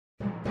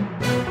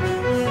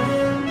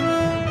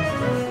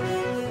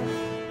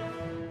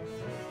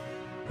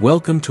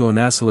Welcome to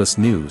Onasilus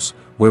News,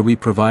 where we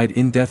provide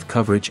in-depth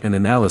coverage and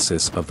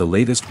analysis of the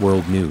latest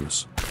world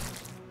news.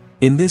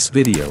 In this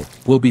video,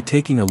 we'll be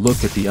taking a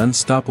look at the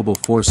unstoppable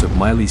force of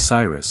Miley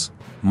Cyrus.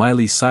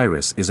 Miley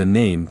Cyrus is a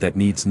name that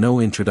needs no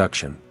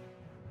introduction.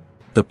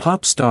 The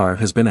pop star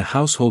has been a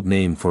household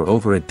name for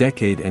over a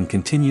decade and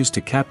continues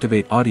to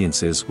captivate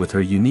audiences with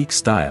her unique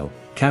style,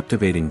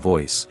 captivating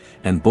voice,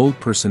 and bold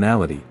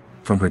personality.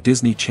 From her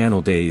Disney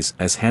Channel days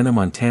as Hannah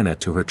Montana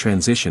to her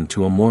transition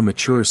to a more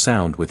mature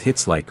sound with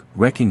hits like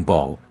Wrecking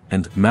Ball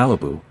and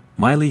Malibu,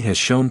 Miley has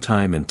shown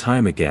time and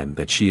time again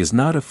that she is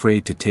not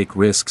afraid to take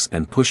risks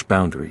and push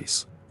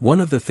boundaries. One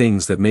of the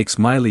things that makes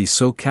Miley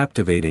so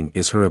captivating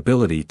is her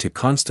ability to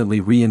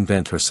constantly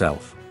reinvent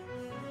herself.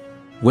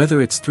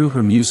 Whether it's through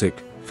her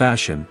music,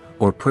 fashion,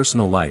 or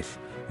personal life,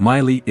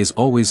 Miley is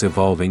always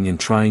evolving and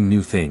trying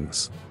new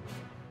things.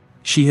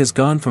 She has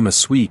gone from a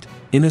sweet,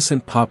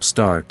 innocent pop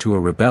star to a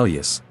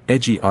rebellious,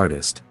 edgy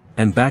artist,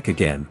 and back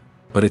again,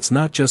 but it's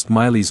not just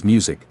Miley's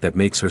music that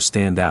makes her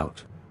stand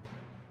out.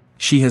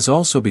 She has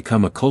also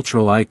become a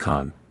cultural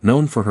icon,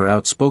 known for her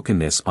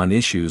outspokenness on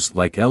issues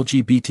like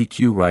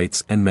LGBTQ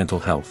rights and mental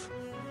health.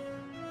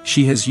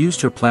 She has used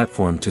her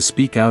platform to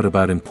speak out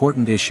about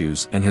important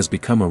issues and has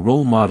become a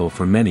role model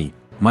for many.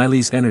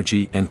 Miley's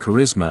energy and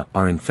charisma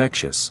are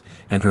infectious,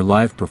 and her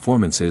live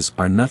performances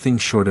are nothing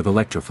short of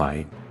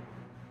electrifying.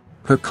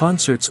 Her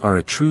concerts are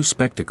a true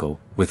spectacle,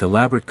 with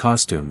elaborate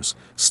costumes,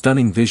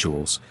 stunning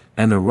visuals,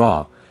 and a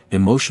raw,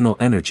 emotional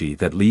energy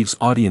that leaves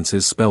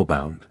audiences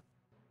spellbound.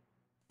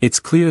 It's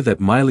clear that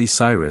Miley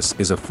Cyrus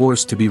is a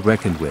force to be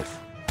reckoned with.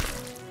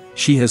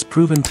 She has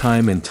proven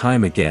time and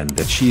time again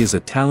that she is a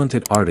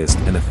talented artist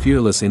and a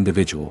fearless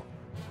individual.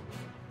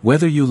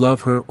 Whether you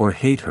love her or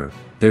hate her,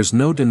 there's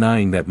no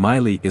denying that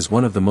Miley is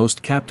one of the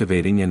most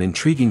captivating and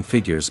intriguing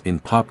figures in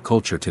pop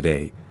culture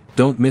today.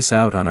 Don't miss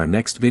out on our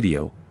next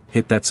video.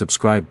 Hit that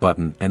subscribe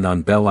button and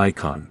on bell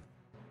icon.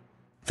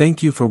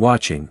 Thank you for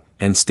watching,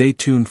 and stay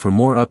tuned for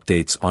more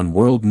updates on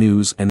world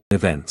news and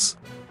events.